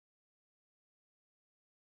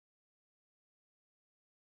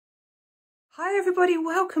Hi everybody,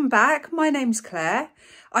 welcome back. My name's Claire.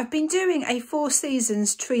 I've been doing a 4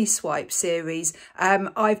 seasons tree swipe series.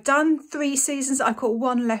 I've done 3 seasons. I've got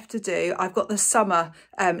 1 left to do. I've got the summer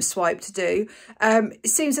swipe to do. It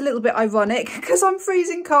seems a little bit ironic because I'm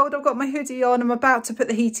freezing cold. I've got my hoodie on. I'm about to put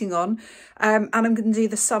the heating on and I'm going to do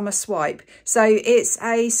the summer swipe. So it's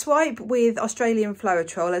a swipe with Australian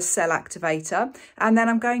floetrol as cell activator, and then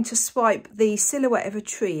I'm going to swipe the silhouette of a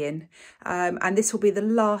tree in, and this will be the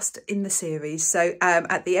last in the series. So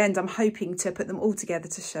at the end, I'm hoping to put them all together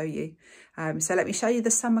to show you. So let me show you the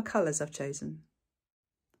summer colours I've chosen.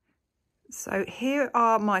 So here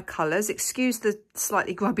are my colours. Excuse the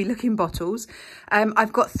slightly grubby looking bottles.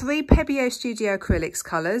 I've got 3 Pebeo Studio Acrylics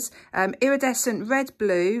colours, iridescent red,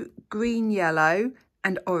 blue, green, yellow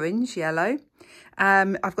and orange yellow.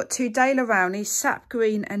 I've got 2 Daler Rowney, sap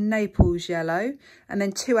green and Naples yellow, and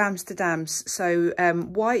then 2 Amsterdams. So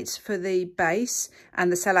white for the base and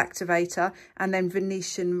the cell activator, and then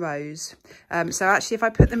Venetian rose. So actually, if I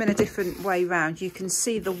put them in a different way round, you can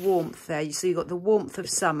see the warmth there. So you've got the warmth of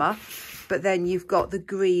summer, but then you've got the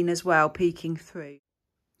green as well peeking through.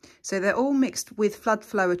 So they're all mixed with flood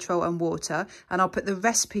floetrol and water, and I'll put the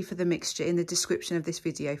recipe for the mixture in the description of this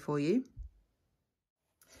video for you.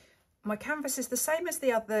 My canvas is the same as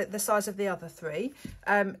the size of the other 3.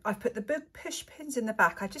 I've put the big push pins in the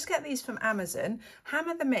back. I just get these from Amazon,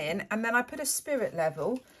 hammer them in, and then I put a spirit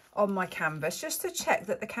level on my canvas just to check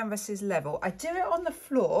that the canvas is level. I do it on the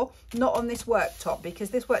floor, not on this worktop, because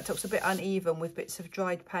this worktop's a bit uneven with bits of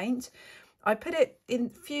dried paint. I put it in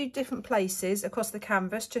a few different places across the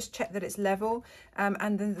canvas, just check that it's level,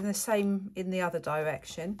 and then the same in the other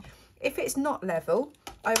direction. If it's not level,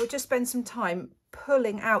 I would just spend some time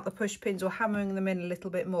pulling out the push pins or hammering them in a little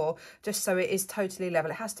bit more, just so it is totally level.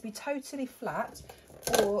 It has to be totally flat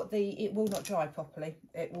or it will not dry properly.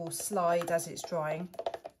 It will slide as it's drying.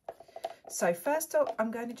 So first up, I'm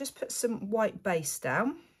going to just put some white base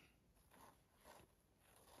down.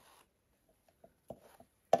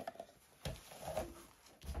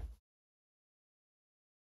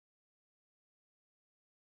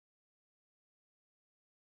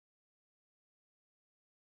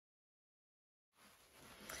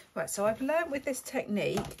 Right, so I've learned with this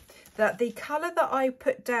technique that the colour that I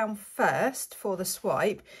put down first for the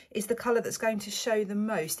swipe is the colour that's going to show the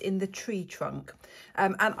most in the tree trunk.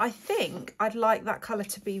 And I think I'd like that colour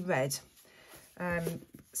to be red.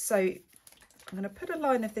 So I'm going to put a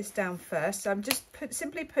line of this down first. So I'm just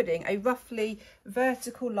simply putting a roughly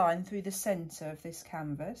vertical line through the centre of this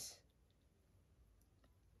canvas.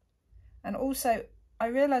 And also, I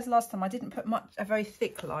realised last time I didn't put a very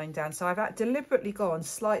thick line down, so I've deliberately gone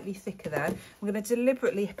slightly thicker there. I'm going to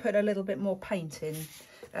deliberately put a little bit more paint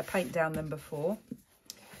down than before.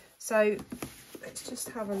 So let's just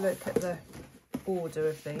have a look at the order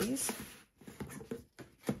of these.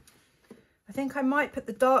 I think I might put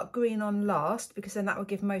the dark green on last, because then that will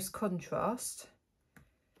give most contrast.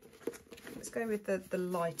 Let's go with the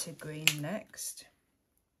lighter green next.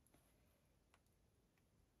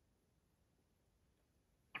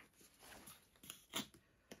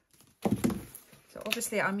 So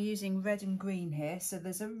obviously I'm using red and green here, so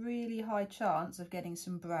there's a really high chance of getting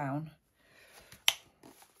some brown.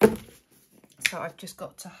 So I've just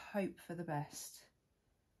got to hope for the best.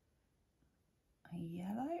 A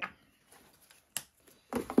yellow.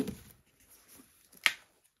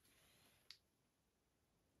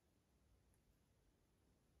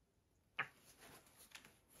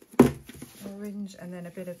 Orange, and then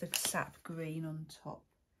a bit of the sap green on top.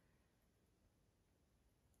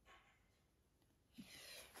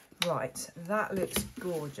 Right, that looks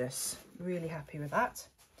gorgeous. Really happy with that.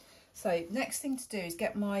 So next thing to do is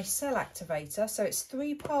get my cell activator. So it's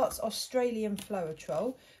 3 parts Australian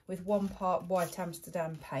floetrol with 1 part white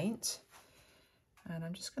Amsterdam paint. And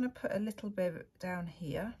I'm just going to put a little bit down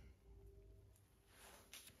here.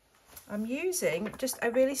 I'm using just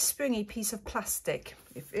a really springy piece of plastic.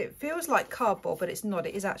 It feels like cardboard, but it's not.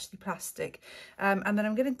 It is actually plastic. And then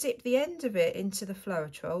I'm going to dip the end of it into the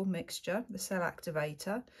floetrol mixture, the cell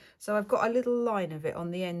activator. So I've got a little line of it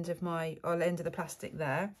on the end of the plastic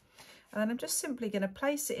there. And then I'm just simply going to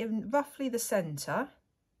place it in roughly the centre.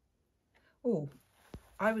 Oh,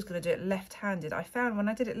 I was going to do it left-handed. I found when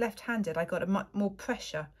I did it left-handed, I got a much more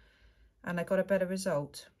pressure and I got a better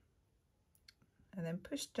result. And then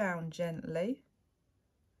push down gently,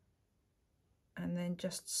 and then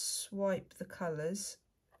just swipe the colours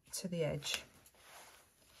to the edge.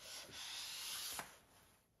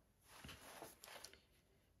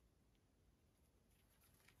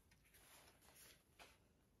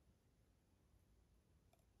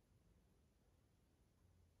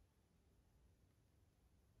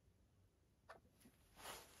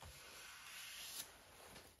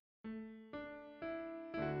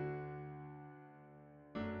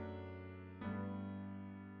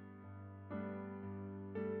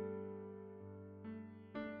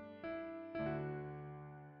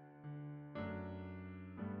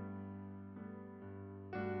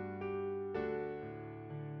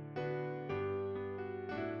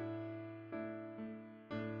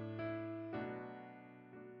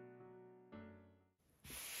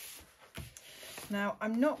 Now,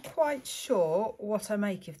 I'm not quite sure what I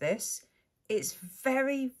make of this. It's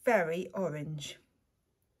very, very orange.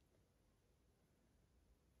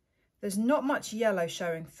 There's not much yellow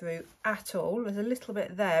showing through at all. There's a little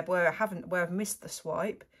bit there where I've missed the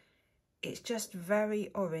swipe. It's just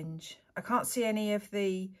very orange. I can't see any of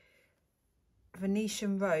the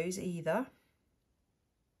Venetian rose either.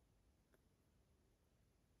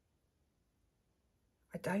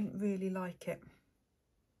 I don't really like it.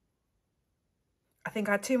 I think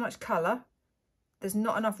I had too much colour. There's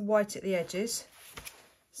not enough white at the edges.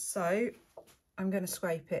 So I'm going to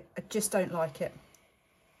scrape it. I just don't like it.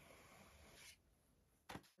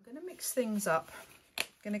 I'm going to mix things up. I'm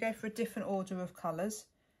going to go for a different order of colours.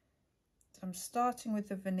 So I'm starting with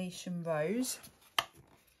the Venetian rose.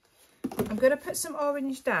 I'm going to put some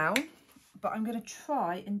orange down, but I'm going to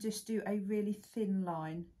try and just do a really thin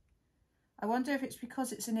line. I wonder if it's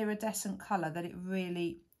because it's an iridescent colour that it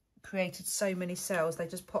really created so many cells. They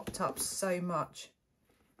just popped up so much.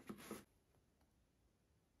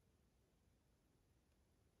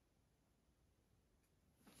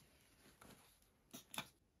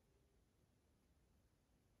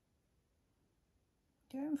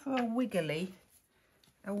 Going for a wiggly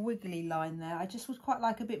line there. I just would quite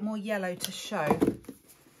like a bit more yellow to show.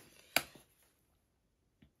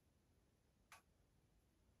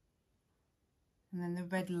 And then the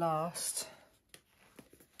red last.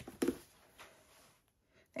 I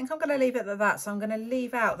think I'm going to leave it at that. So I'm going to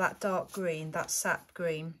leave out that dark green, that sap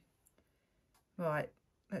green. Right,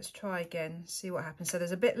 let's try again, see what happens. So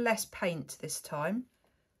there's a bit less paint this time.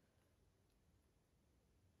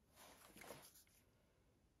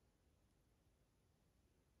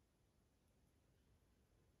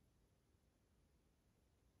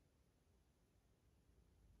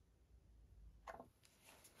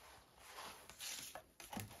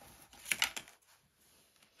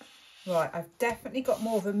 Right, I've definitely got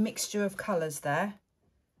more of a mixture of colours there.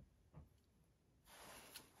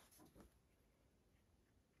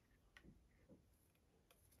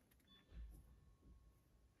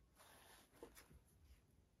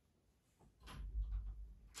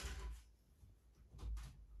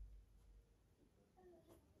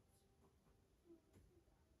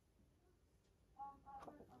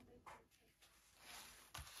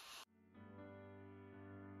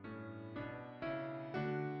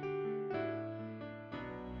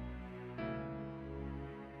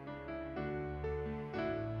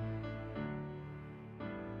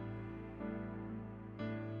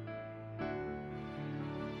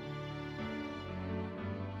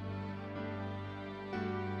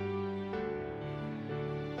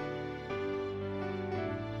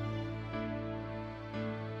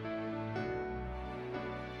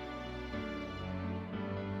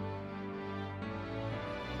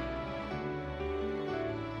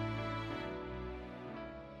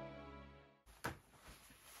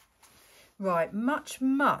 Right,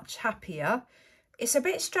 much happier. It's a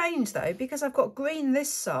bit strange though, because I've got green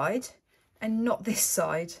this side and not this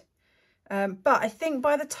side. But I think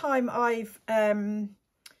by the time I've done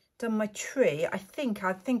my tree, I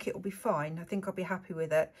think it will be fine. I think I'll be happy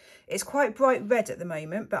with it. It's quite bright red at the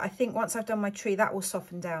moment, but I think once I've done my tree, that will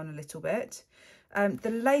soften down a little bit. The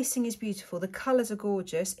lacing is beautiful. The colours are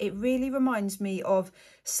gorgeous. It really reminds me of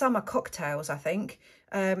summer cocktails, I think.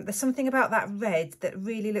 There's something about that red that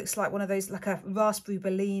really looks like one of those, like a raspberry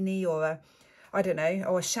Bellini or a, I don't know,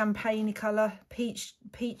 or a champagne colour, peach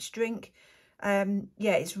drink. Yeah,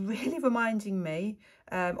 it's really reminding me,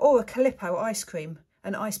 or a Calippo ice cream,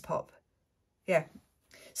 an ice pop. Yeah,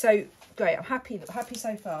 so great. I'm happy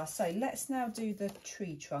so far. So let's now do the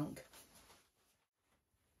tree trunk.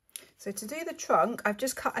 So to do the trunk, I've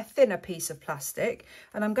just cut a thinner piece of plastic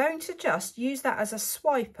and I'm going to just use that as a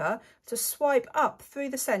swiper to swipe up through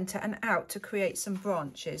the centre and out to create some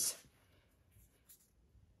branches.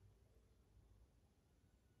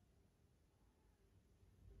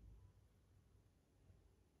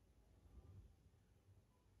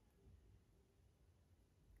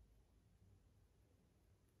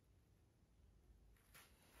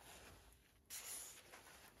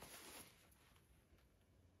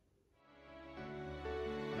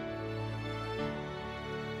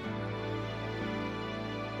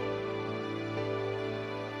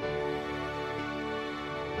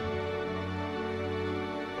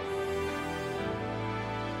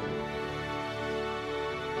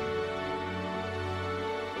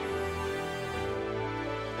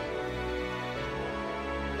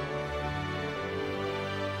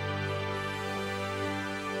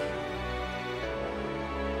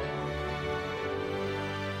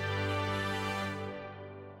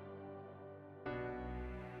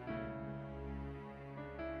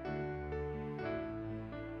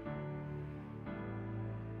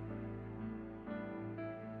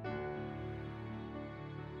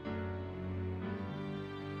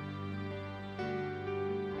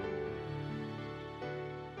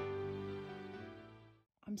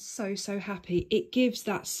 so happy. It gives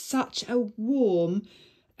that such a warm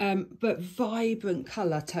but vibrant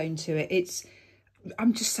colour tone to it.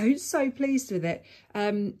 I'm just so pleased with it.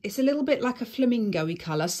 It's a little bit like a flamingo-y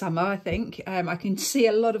colour, summer, I think. I can see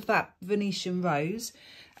a lot of that Venetian rose.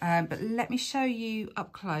 But let me show you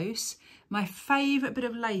up close. My favourite bit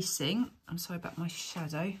of lacing, I'm sorry about my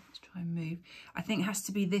shadow, let's try and move. I think it has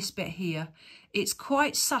to be this bit here. It's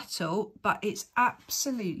quite subtle, but it's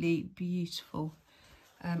absolutely beautiful.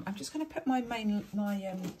 I'm just going to put my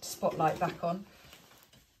spotlight back on.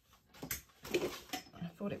 I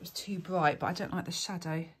thought it was too bright, but I don't like the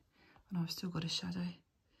shadow. Oh, I've still got a shadow.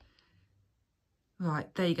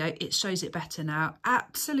 Right, there you go. It shows it better now.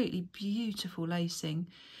 Absolutely beautiful lacing.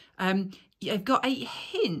 You've got a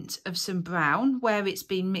hint of some brown where it's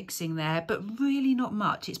been mixing there, but really not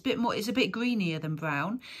much. It's a bit greenier than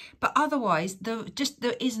brown, but otherwise there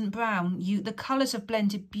isn't brown. The colours have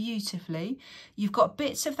blended beautifully. You've got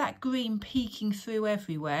bits of that green peeking through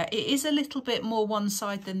everywhere. It is a little bit more one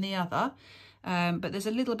side than the other, but there's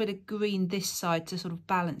a little bit of green this side to sort of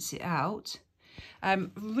balance it out.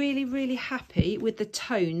 Really happy with the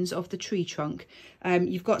tones of the tree trunk.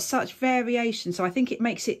 You've got such variation, so I think it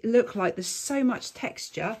makes it look like there's so much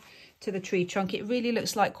texture to the tree trunk. It really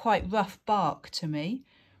looks like quite rough bark to me.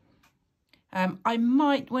 I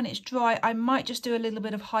might, when it's dry, I might just do a little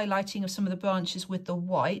bit of highlighting of some of the branches with the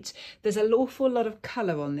white. There's an awful lot of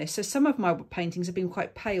colour on this. So some of my paintings have been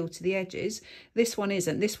quite pale to the edges. This one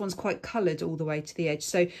isn't. This one's quite coloured all the way to the edge.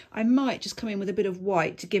 So I might just come in with a bit of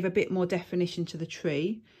white to give a bit more definition to the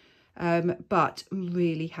tree. But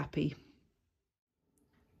really happy.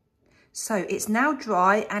 So it's now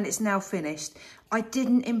dry and it's now finished. I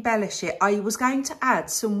didn't embellish it. I was going to add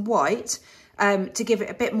some white to give it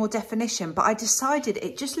a bit more definition, but I decided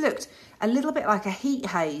it just looked a little bit like a heat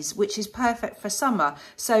haze, which is perfect for summer.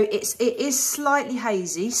 So it is slightly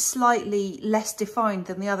hazy, slightly less defined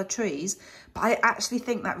than the other trees, but I actually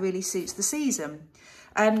think that really suits the season.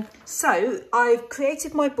 So I've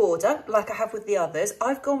created my border like I have with the others.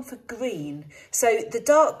 I've gone for green. So the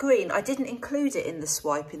dark green, I didn't include it in the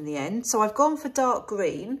swipe in the end. So I've gone for dark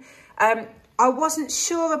green. I wasn't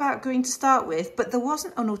sure about green to start with, but there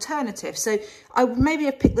wasn't an alternative. So I would maybe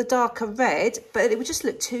have picked the darker red, but it would just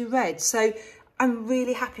look too red. So I'm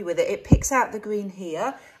really happy with it. It picks out the green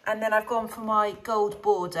here. And then I've gone for my gold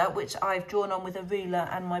border, which I've drawn on with a ruler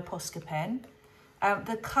and my Posca pen.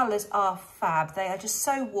 The colours are fab. They are just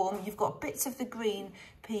so warm. You've got bits of the green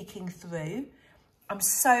peeking through. I'm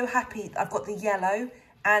so happy. I've got the yellow,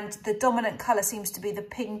 and the dominant colour seems to be the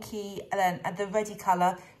pinky and the reddy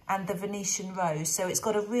colour and the Venetian rose. So it's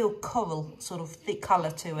got a real coral sort of thick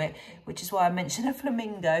colour to it, which is why I mentioned a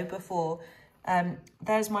flamingo before.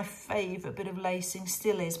 There's my favourite bit of lacing,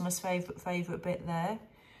 still is my favourite bit there.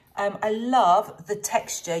 I love the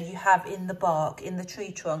texture you have in the bark, in the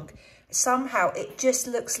tree trunk. Somehow it just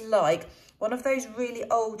looks like one of those really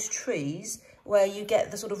old trees where you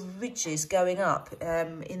get the sort of ridges going up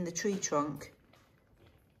in the tree trunk.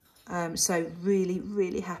 So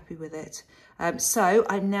really happy with it. So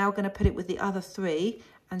I'm now going to put it with the other three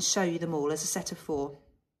and show you them all as a set of 4.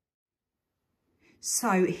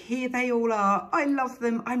 So here they all are. I love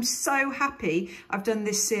them. I'm so happy I've done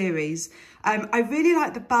this series. I really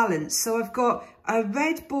like the balance. So I've got a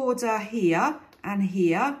red border here and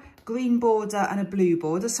here, green border and a blue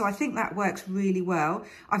border. So I think that works really well.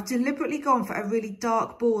 I've deliberately gone for a really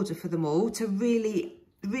dark border for them all to really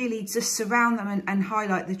just surround them and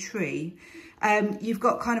highlight the tree. You've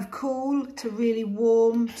got kind of cool to really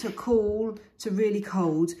warm to cool to really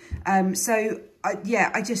cold.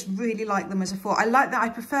 Yeah, I just really like them as a 4. I like that. I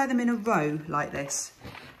prefer them in a row like this.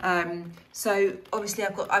 So obviously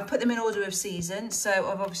I've put them in order of season. So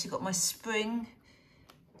I've obviously got my spring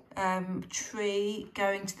tree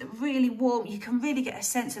going to the really warm. You can really get a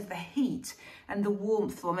sense of the heat and the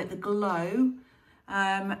warmth from it, the glow.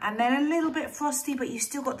 And then a little bit frosty, but you've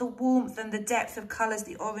still got the warmth and the depth of colours,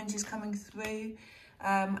 the orange is coming through.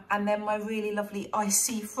 And then my really lovely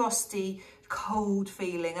icy, frosty, cold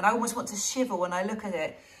feeling. And I almost want to shiver when I look at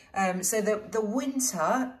it. So the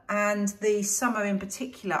winter and the summer in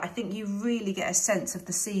particular, I think you really get a sense of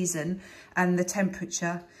the season and the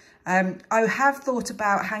temperature. I have thought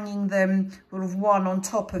about hanging them sort of one on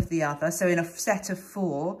top of the other, so in a set of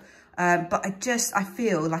 4. But I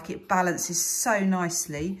feel like it balances so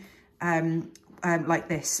nicely like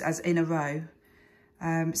this, as in a row.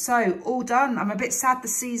 So all done. I'm a bit sad the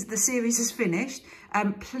series is finished.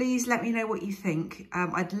 Please let me know what you think.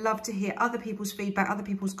 I'd love to hear other people's feedback, other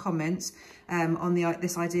people's comments on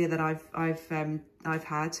this idea that I've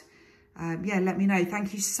had. yeah, let me know.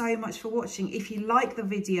 Thank you so much for watching. If you like the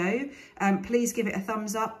video, please give it a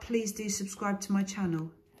thumbs up. Please do subscribe to my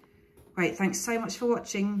channel. Great, thanks so much for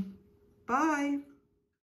watching. Bye.